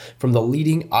more from the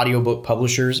leading audiobook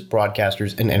publishers,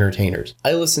 broadcasters, and entertainers.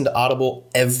 I listen to Audible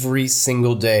every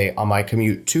single day on my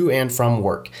commute to and from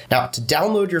work. Now, to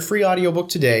download your free audiobook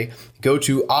today, go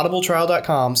to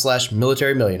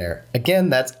audibletrial.com/militarymillionaire. Again,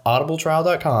 that's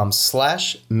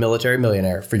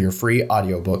audibletrial.com/militarymillionaire for your free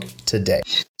audiobook today.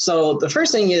 So the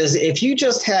first thing is if you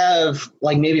just have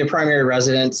like maybe a primary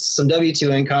residence, some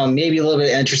W-2 income, maybe a little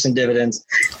bit of interest and dividends,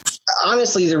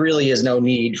 honestly, there really is no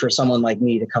need for someone like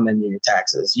me to come in and do your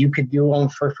taxes. You could do them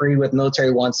for free with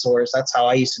Military One Source. That's how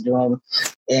I used to do them.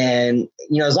 And,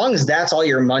 as long as that's all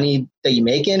your money that you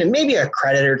make in and maybe a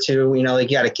credit or two,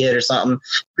 like you got a kid or something,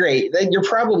 great. Then you're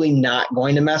probably not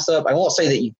going to mess up. I won't say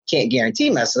that you can't guarantee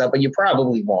mess it up, but you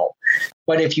probably won't.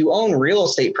 But if you own real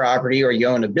estate property or you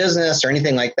own a business or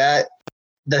anything like that,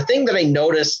 the thing that I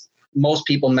noticed most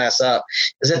people mess up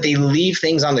is that they leave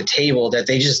things on the table that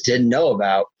they just didn't know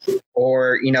about.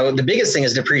 Or, the biggest thing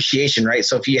is depreciation, right?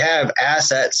 So if you have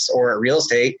assets or real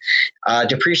estate,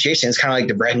 depreciation is kind of like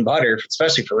the bread and butter,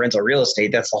 especially for rental real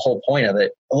estate. That's the whole point of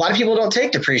it. A lot of people don't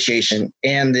take depreciation.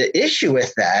 And the issue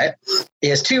with that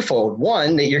is twofold.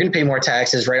 One, that you're going to pay more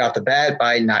taxes right off the bat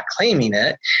by not claiming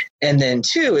it. And then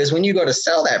two is when you go to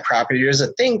sell that property, there's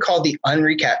a thing called the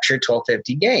unrecaptured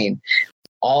 1250 gain.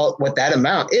 All what that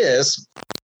amount is,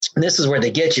 and this is where they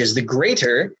get you, is the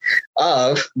greater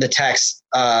of the tax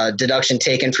deduction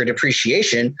taken for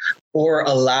depreciation or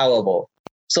allowable.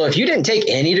 So if you didn't take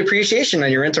any depreciation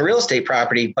on your rental real estate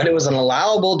property, but it was an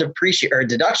allowable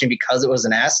deduction because it was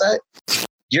an asset,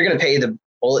 you're going to pay the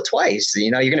bullet twice.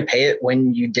 You're going to pay it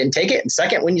when you didn't take it and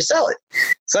second when you sell it.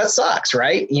 So that sucks,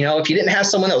 right? If you didn't have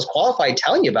someone that was qualified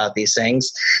telling you about these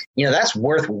things, that's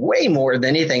worth way more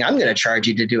than anything I'm going to charge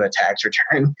you to do a tax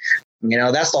return.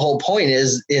 That's the whole point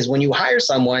is when you hire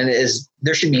someone is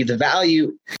there should be the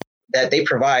value that they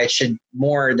provide should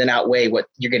more than outweigh what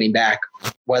you're getting back,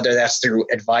 whether that's through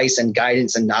advice and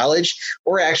guidance and knowledge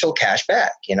or actual cash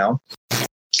back,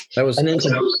 That was,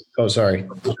 oh, sorry.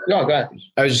 No, go ahead.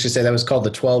 I was just gonna say that was called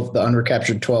the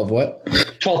unrecaptured 12 what?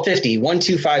 1250,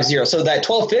 1250. So that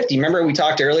 1250, remember we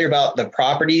talked earlier about the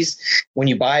properties when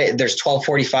you buy it, there's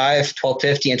 1245,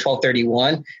 1250, and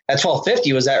 1231. That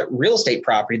 1250 was that real estate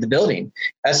property, the building.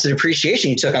 That's the depreciation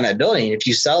you took on that building. If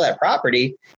you sell that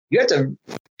property, you have to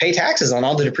pay taxes on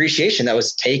all the depreciation that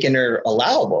was taken or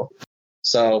allowable.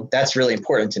 So that's really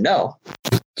important to know.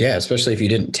 Yeah, especially if you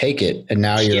didn't take it. And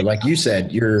now you're, like you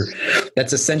said,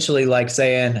 that's essentially like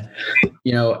saying,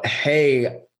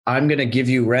 hey, I'm going to give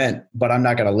you rent, but I'm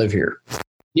not going to live here.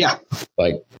 Yeah.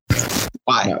 Like,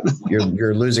 why?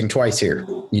 You're losing twice here.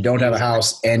 You don't have a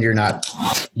house and you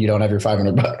don't have your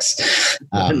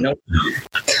 $500. Nope.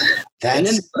 And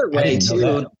then the other way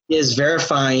too is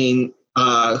verifying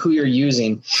who you're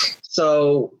using.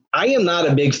 So I am not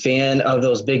a big fan of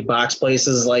those big box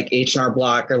places like H&R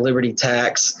Block or Liberty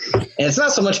Tax. And it's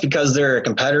not so much because they're a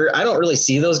competitor. I don't really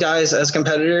see those guys as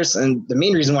competitors. And the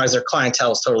main reason why is their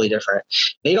clientele is totally different.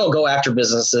 They don't go after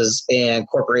businesses and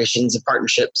corporations and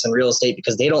partnerships and real estate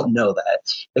because they don't know that.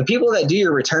 The people that do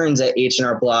your returns at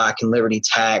H&R Block and Liberty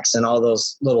Tax and all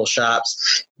those little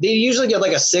shops, they usually get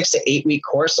like a 6 to 8 week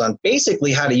course on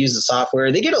basically how to use the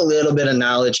software. They get a little bit of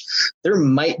knowledge. There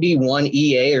might be one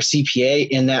EA or CPA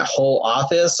in that whole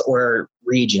office or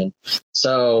region.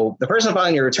 So the person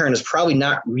filing your return is probably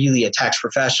not really a tax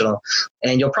professional.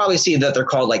 And you'll probably see that they're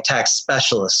called like tax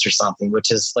specialists or something, which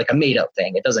is like a made up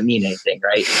thing. It doesn't mean anything,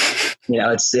 right?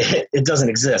 It doesn't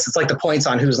exist. It's like the points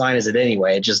on whose line is it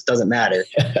anyway. It just doesn't matter.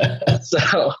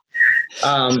 So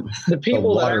the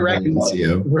people that I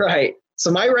recommend, right. So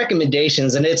my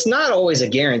recommendations, and it's not always a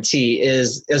guarantee,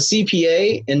 is a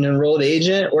CPA, an enrolled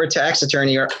agent, or a tax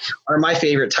attorney are my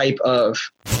favorite type of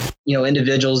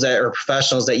individuals that are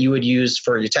professionals that you would use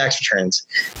for your tax returns.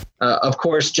 Of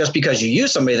course, just because you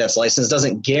use somebody that's licensed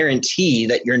doesn't guarantee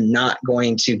that you're not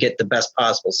going to get the best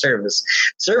possible service.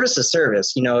 Service is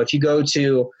service. If you go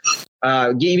to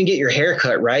even get your hair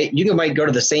cut, right? You might go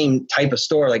to the same type of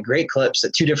store, like Great Clips,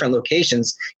 at 2 different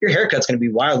locations. Your haircut's going to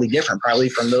be wildly different, probably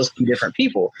from those 2 different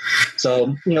people.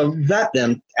 So, vet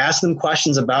them, ask them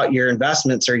questions about your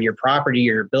investments or your property,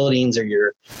 your buildings, or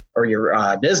your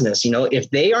business.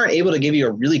 If they aren't able to give you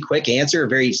a really quick answer, a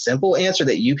very simple answer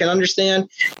that you can understand,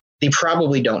 they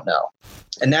probably don't know.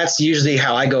 And that's usually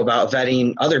how I go about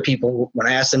vetting other people when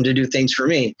I ask them to do things for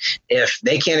me. If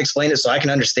they can't explain it so I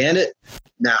can understand it,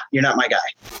 nah, you're not my guy.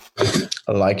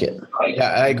 I like it.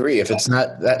 Yeah, I agree. If it's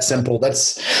not that simple,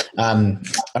 that's, I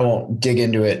won't dig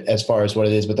into it as far as what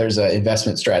it is, but there's an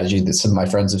investment strategy that some of my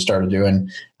friends have started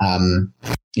doing,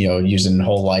 using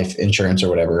whole life insurance or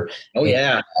whatever. Oh,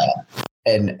 yeah.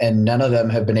 And none of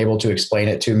them have been able to explain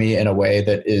it to me in a way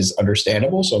that is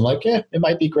understandable. So I'm like, yeah, it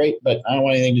might be great, but I don't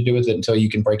want anything to do with it until you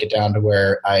can break it down to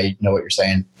where I know what you're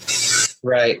saying.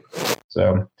 Right.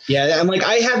 So, yeah, I'm like,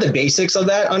 I have the basics of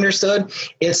that understood.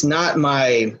 It's not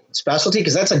my specialty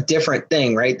because that's a different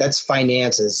thing, right? That's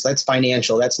finances. That's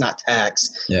financial. That's not tax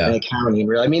and accounting.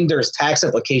 Really. I mean, there's tax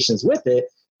implications with it,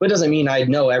 but it doesn't mean I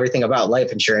know everything about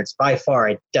life insurance. By far,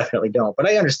 I definitely don't. But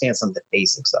I understand some of the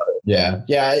basics of it. Yeah.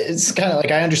 Yeah. It's kind of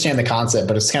like I understand the concept,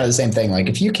 but it's kind of the same thing. Like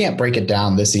if you can't break it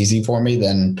down this easy for me,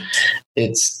 then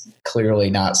it's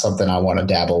clearly not something I want to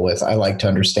dabble with. I like to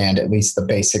understand at least the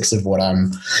basics of what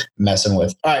I'm messing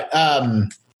with. All right.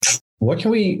 What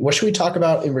should we talk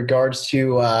about in regards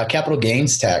to capital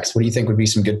gains tax? What do you think would be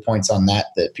some good points on that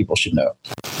people should know?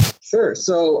 Sure.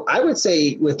 So I would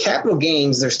say with capital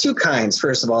gains, there's 2 kinds.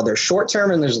 First of all, there's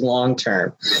short-term and there's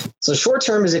long-term. So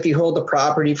short-term is if you hold the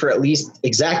property for at least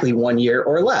exactly 1 year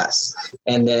or less.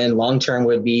 And then long-term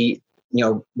would be,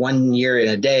 1 year and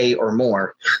a day or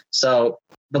more. So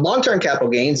the long-term capital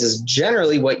gains is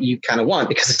generally what you kind of want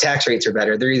because the tax rates are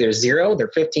better. They're either 0, they're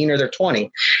 15, or they're 20.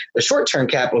 The short-term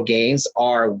capital gains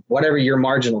are whatever your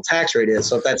marginal tax rate is.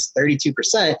 So if that's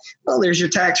 32%, well, there's your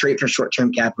tax rate for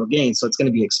short-term capital gains. So it's going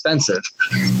to be expensive.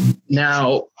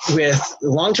 Now, with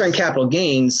long-term capital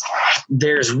gains,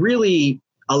 there's really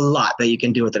a lot that you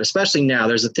can do with it, especially now.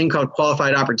 There's a thing called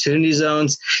qualified opportunity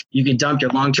zones. You can dump your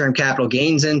long-term capital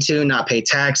gains into, not pay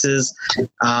taxes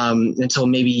until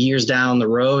maybe years down the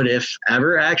road, if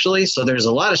ever, actually. So there's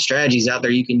a lot of strategies out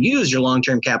there. You can use your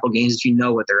long-term capital gains if you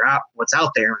know what's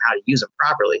out there and how to use them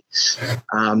properly.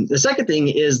 The second thing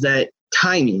is that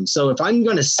timing. So if I'm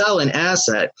going to sell an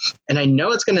asset and I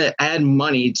know it's going to add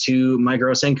money to my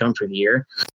gross income for the year,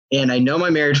 and I know my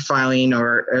marriage filing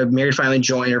or married filing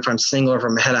joint, or if I'm single or if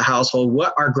I'm head of household,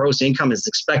 what our gross income is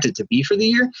expected to be for the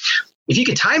year. If you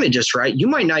could time it just right, you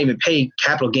might not even pay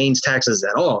capital gains taxes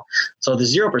at all. So the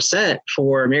 0%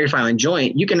 for married filing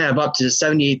joint, you can have up to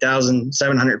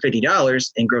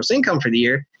 $78,750 in gross income for the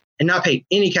year and not pay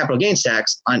any capital gains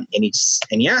tax on any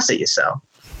asset you sell.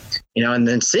 And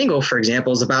then single, for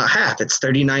example, is about half. It's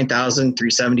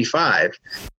 $39,375.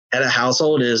 At a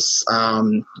household is,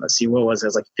 let's see, what was it? It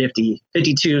was like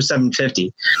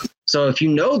 52,750. So if you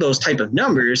know those type of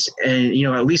numbers and,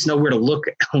 at least know where to look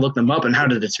them up and how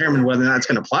to determine whether or not it's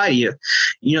going to apply to you,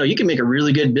 you can make a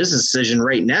really good business decision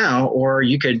right now, or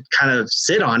you could kind of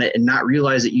sit on it and not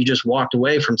realize that you just walked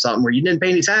away from something where you didn't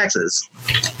pay any taxes.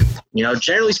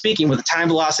 Generally speaking, with the time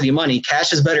velocity of money,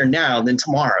 cash is better now than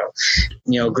tomorrow.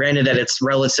 Granted that it's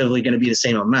relatively going to be the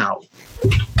same amount.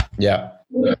 Yeah.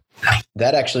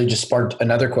 That actually just sparked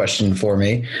another question for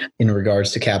me in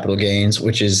regards to capital gains,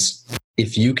 which is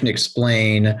if you can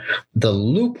explain the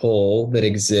loophole that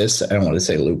exists. I don't want to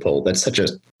say loophole. That's such a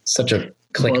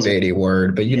clickbaity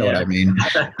word, but you know what I mean.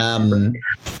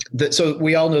 So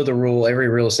we all know the rule. Every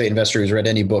real estate investor who's read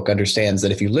any book understands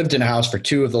that if you lived in a house for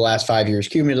 2 of the last 5 years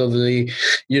cumulatively,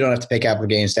 you don't have to pay capital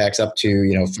gains tax up to,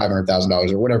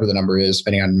 $500,000 or whatever the number is,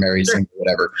 depending on married, single,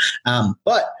 whatever.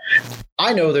 But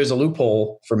I know there's a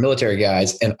loophole for military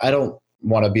guys, and I don't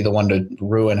want to be the one to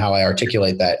ruin how I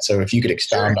articulate that. So if you could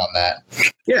expound on that.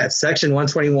 Yeah, section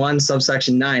 121,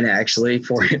 subsection 9, actually.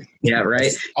 Yeah,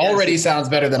 right. Already sounds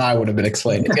better than I would have been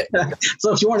explaining it.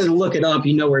 So if you wanted to look it up,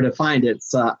 you know where to find it.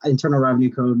 It's Internal Revenue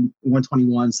Code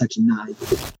 121, section 9.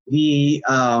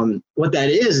 What that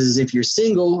is if you're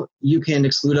single, you can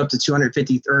exclude up to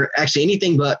 $250,000, or actually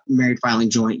anything but married filing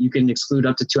joint. You can exclude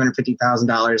up to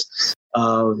 $250,000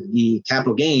 of the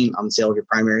capital gain on the sale of your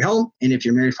primary home. And if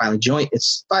you're married filing joint,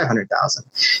 it's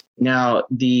 $500,000. Now,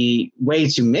 the way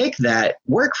to make that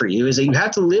work for you is that you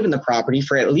have to live in the property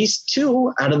for at least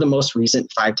 2 out of the most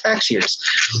recent 5 tax years.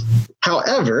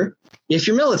 However, if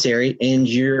you're military and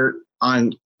you're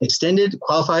on extended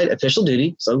qualified official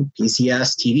duty, so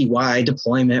PCS, TDY,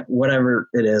 deployment, whatever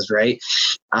it is, right?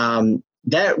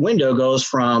 That window goes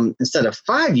from, instead of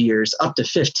 5 years, up to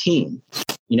 15.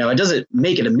 It doesn't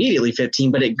make it immediately 15,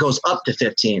 but it goes up to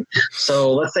 15.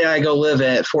 So let's say I go live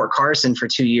at Fort Carson for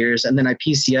 2 years, and then I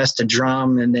PCS to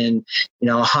Drum, and then,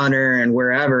 Hunter and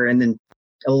wherever. And then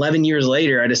 11 years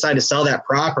later, I decide to sell that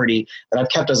property that I've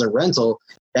kept as a rental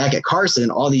back at Carson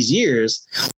all these years.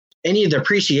 Any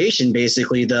depreciation,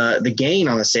 basically the gain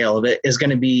on the sale of it, is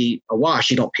going to be a wash.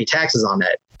 You don't pay taxes on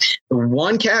that. The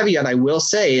one caveat I will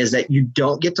say is that you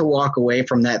don't get to walk away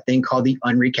from that thing called the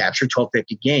unrecaptured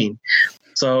 1250 gain.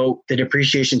 So the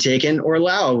depreciation taken or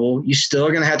allowable, you still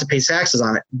are going to have to pay taxes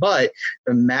on it. But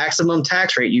the maximum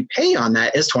tax rate you pay on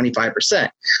that is 25%.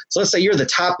 So let's say you're the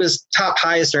top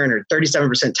highest earner,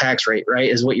 37% tax rate, right,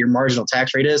 is what your marginal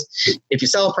tax rate is. If you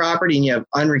sell a property and you have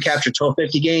unrecaptured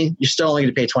 1250 gain, you're still only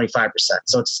going to pay 25%.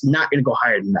 So it's not going to go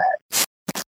higher than that.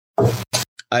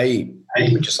 I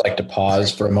would just like to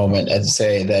pause for a moment and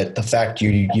say that the fact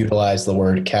you utilize the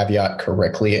word caveat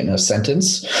correctly in a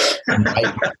sentence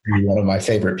might be one of my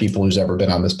favorite people who's ever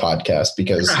been on this podcast,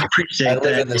 because I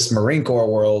live in this Marine Corps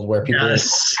world where people,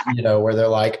 where they're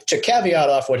like, to caveat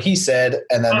off what he said,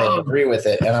 and then they agree with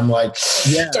it. And I'm like,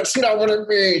 that's not what it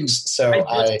means. So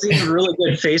I seen a really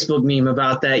good Facebook meme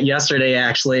about that yesterday,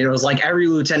 actually. It was like every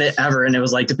lieutenant ever, and it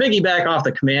was like to piggyback off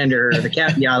the commander or the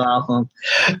caveat off them.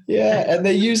 Yeah, and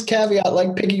they use caveat like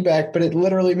piggyback, but it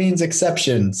literally means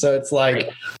exception. So it's like,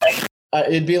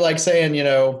 it'd be like saying,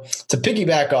 to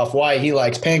piggyback off why he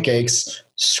likes pancakes,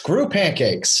 screw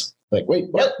pancakes. Like, wait,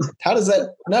 what? How does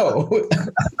that? No.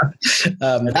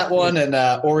 That one and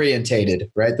orientated,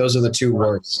 right? Those are the 2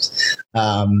 worst.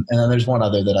 And then there's one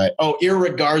other that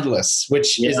irregardless,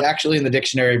 which is actually in the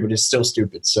dictionary, but is still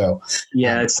stupid. So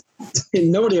it's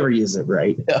nobody ever uses it,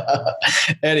 right?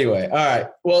 Anyway, all right.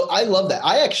 Well, I love that.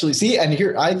 I actually see, and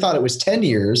here I thought it was 10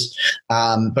 years,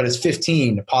 but it's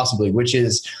 15 possibly, which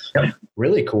is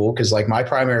really cool, because like my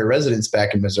primary residence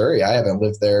back in Missouri, I haven't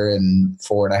lived there in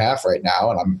 4.5 right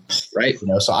now, and I'm right.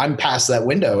 So I'm past that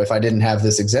window if I didn't have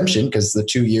this exemption, because the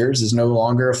 2 years is no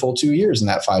longer a full 2 years in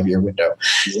that 5-year window.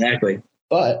 Exactly.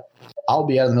 But I'll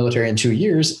be out of the military in 2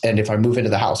 years. And if I move into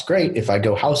the house, great. If I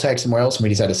go house hack somewhere else and we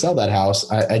decide to sell that house,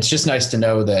 it's just nice to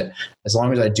know that as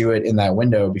long as I do it in that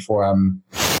window before I'm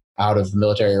out of the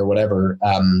military or whatever,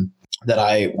 that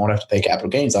I won't have to pay capital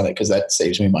gains on it, because that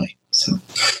saves me money. So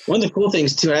one of the cool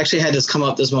things too, I actually had this come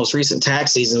up this most recent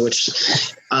tax season, which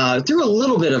threw a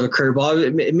little bit of a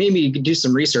curveball. It made me do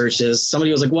some research. Is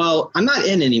somebody was like, well, I'm not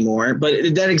in anymore,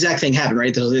 but that exact thing happened,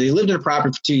 right? They lived in a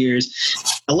property for 2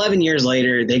 years. 11 years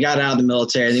later, they got out of the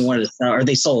military. They wanted to sell, or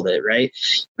they sold it, right?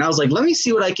 And I was like, let me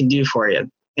see what I can do for you.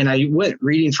 And I went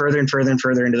reading further and further and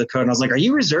further into the code. And I was like, are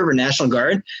you Reserve or National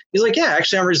Guard? He's like, yeah,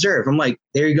 actually I'm Reserve. I'm like,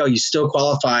 there you go. You still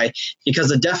qualify, because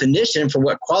the definition for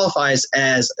what qualifies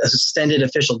as extended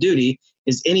official duty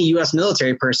is any U.S.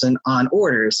 military person on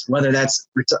orders, whether that's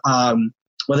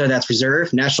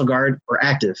Reserve, National Guard, or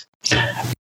active.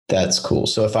 That's cool.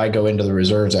 So if I go into the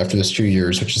reserves after this 2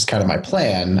 years, which is kind of my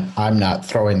plan, I'm not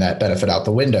throwing that benefit out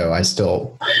the window.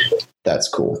 That's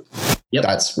cool. Yep.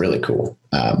 That's really cool.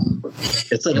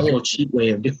 It's like a little cheap way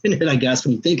of doing it, I guess,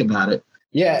 when you think about it.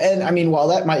 Yeah. And I mean, while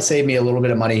that might save me a little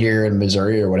bit of money here in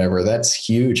Missouri or whatever, that's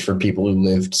huge for people who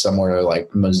lived somewhere like,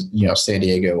 San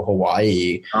Diego,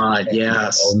 Hawaii.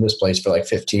 Yes. In this place for like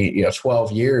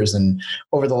 12 years. And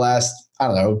over the last,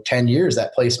 10 years,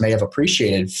 that place may have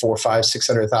appreciated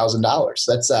 $400,000, $500,000, $600,000.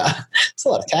 That's a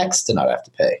lot of tax to not have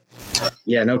to pay.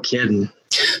 Yeah, no kidding.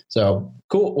 So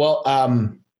cool. Well,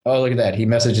 Oh, look at that. He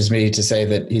messages me to say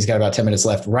that he's got about 10 minutes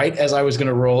left, right as I was going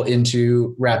to roll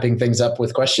into wrapping things up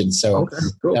with questions. So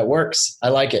cool. That works. I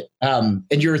like it. And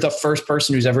you're the first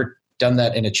person who's ever done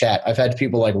that in a chat. I've had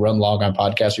people like run long on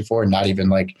podcasts before and not even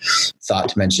like thought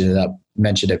to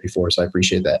mention it before. So I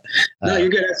appreciate that. No, you're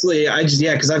good. Absolutely.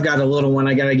 Because I've got a little one.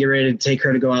 I got to get ready to take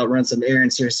her to go out run some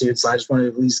errands here soon. So I just wanted to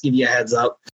at least give you a heads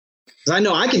up. Because I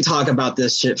know I can talk about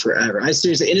this shit forever. I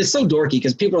seriously, and it's so dorky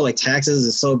because people are like, taxes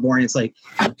is so boring. It's like,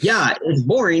 yeah, it's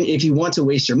boring if you want to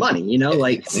waste your money. You know,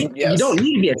 like You don't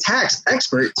need to be a tax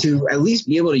expert to at least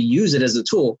be able to use it as a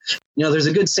tool. You know, there's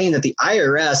a good saying that the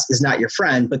IRS is not your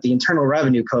friend, but the Internal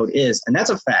Revenue Code is. And that's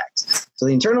a fact. So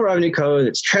the Internal Revenue Code,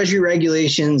 its treasury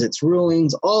regulations, its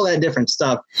rulings, all that different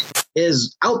stuff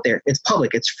is out there. It's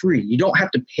public. It's free. You don't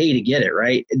have to pay to get it,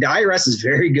 right? The IRS is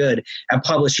very good at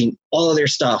publishing all of their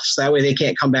stuff. So that way they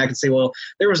can't come back and say, well,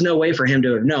 there was no way for him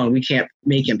to have known. We can't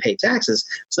make him pay taxes.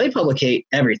 So they publicate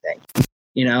everything.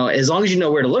 You know, as long as you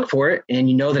know where to look for it and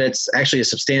you know that it's actually a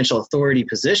substantial authority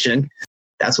position,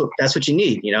 that's what you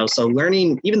need, you know. So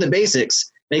learning even the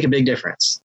basics make a big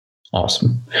difference.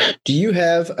 Awesome. Do you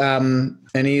have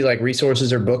any like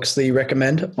resources or books that you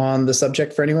recommend on the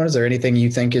subject for anyone? Is there anything you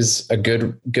think is a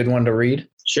good one to read?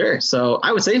 Sure. So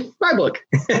I would say my book.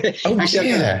 Oh,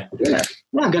 actually,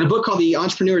 I've got a book called The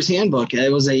Entrepreneur's Handbook.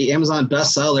 It was a Amazon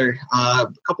bestseller a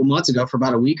couple months ago for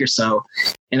about a week or so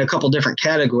in a couple different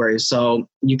categories. So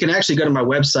you can actually go to my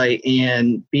website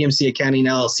and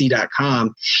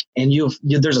bmcaccountingllc.com and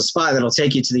there's a spot that'll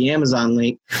take you to the Amazon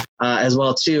link as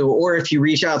well too. Or if you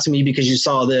reach out to me because you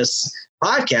saw this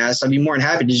podcast, I'd be more than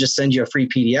happy to just send you a free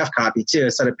PDF copy too,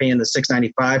 instead of paying the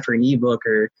 $6.95 for an ebook,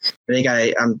 or I think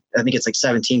it's like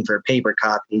 $17 for a paper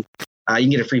copy. You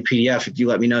can get a free PDF if you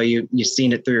let me know you've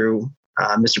seen it through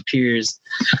Mr. Pierre's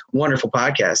wonderful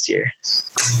podcast here.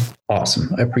 Awesome.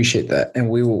 I appreciate that. And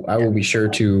I will be sure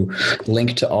to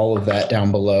link to all of that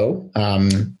down below.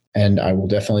 And I will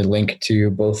definitely link to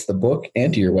both the book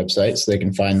and to your website so they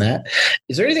can find that.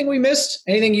 Is there anything we missed?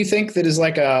 Anything you think that is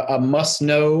like a must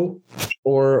know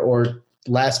or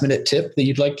last minute tip that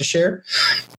you'd like to share?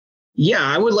 Yeah,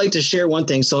 I would like to share one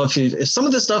thing. So if some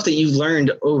of the stuff that you've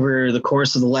learned over the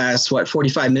course of the last,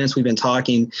 45 minutes we've been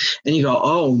talking, and you go,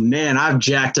 oh man, I've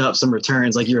jacked up some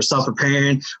returns, like you're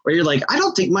self-preparing, or you're like, I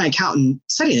don't think my accountant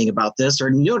said anything about this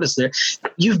or noticed there.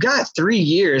 You've got 3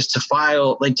 years to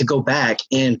file, like to go back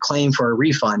and claim for a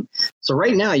refund. So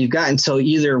right now you've got until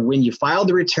either when you filed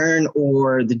the return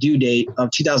or the due date of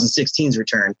 2016's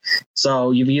return.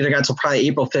 So you've either got till probably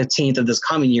April 15th of this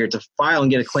coming year to file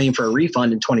and get a claim for a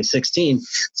refund in 2016.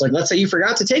 So like, let's say you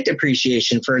forgot to take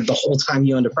depreciation for the whole time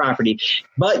you owned a property,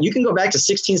 but you can go back to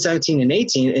 16, 17, and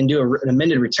 18 and do an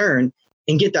amended return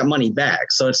and get that money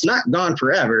back. So it's not gone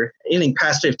forever. Anything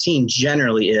past 15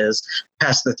 generally is,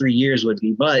 past the 3 years would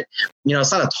be, but you know,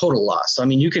 it's not a total loss. So, I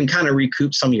mean, you can kind of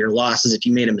recoup some of your losses if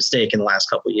you made a mistake in the last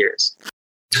couple of years.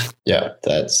 Yeah,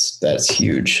 that's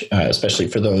huge, especially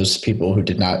for those people who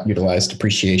did not utilize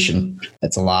depreciation.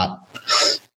 That's a lot.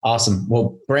 Awesome.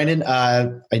 Well, Brandyn, I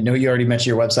know you already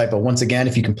mentioned your website, but once again,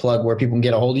 if you can plug where people can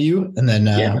get a hold of you, and then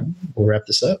we'll wrap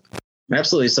this up.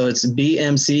 Absolutely. So it's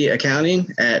BMC Accounting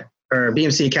or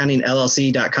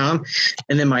bmcaccountingllc.com.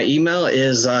 And then my email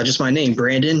is just my name,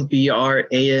 Brandyn,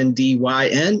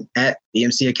 BRANDYN at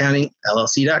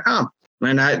bmcaccountingllc.com.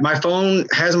 And my phone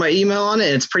has my email on it.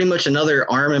 It's pretty much another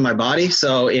arm in my body.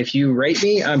 So if you rate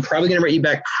me, I'm probably going to rate you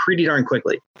back pretty darn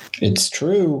quickly. It's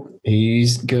true.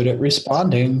 He's good at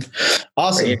responding.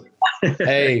 Awesome.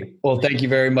 Hey, well, thank you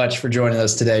very much for joining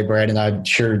us today,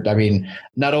 Brandyn. I mean,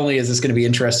 not only is this going to be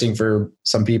interesting for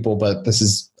some people, but this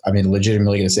is,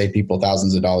 legitimately going to save people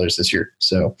thousands of dollars this year.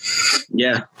 So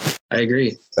yeah, I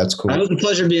agree. That's cool. It was a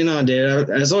pleasure being on,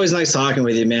 dude. It's always nice talking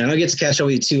with you, man. I don't get to catch up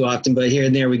with you too often, but here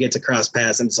and there we get to cross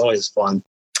paths and it's always fun.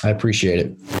 I appreciate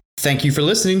it. Thank you for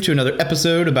listening to another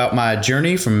episode about my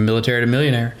journey from military to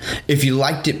millionaire. If you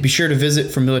liked it, be sure to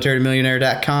visit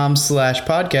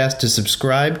FromMilitaryToMillionaire.com/podcast to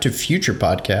subscribe to future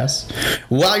podcasts.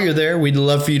 While you're there, we'd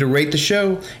love for you to rate the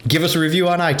show, give us a review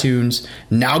on iTunes.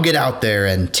 Now get out there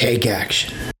and take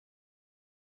action.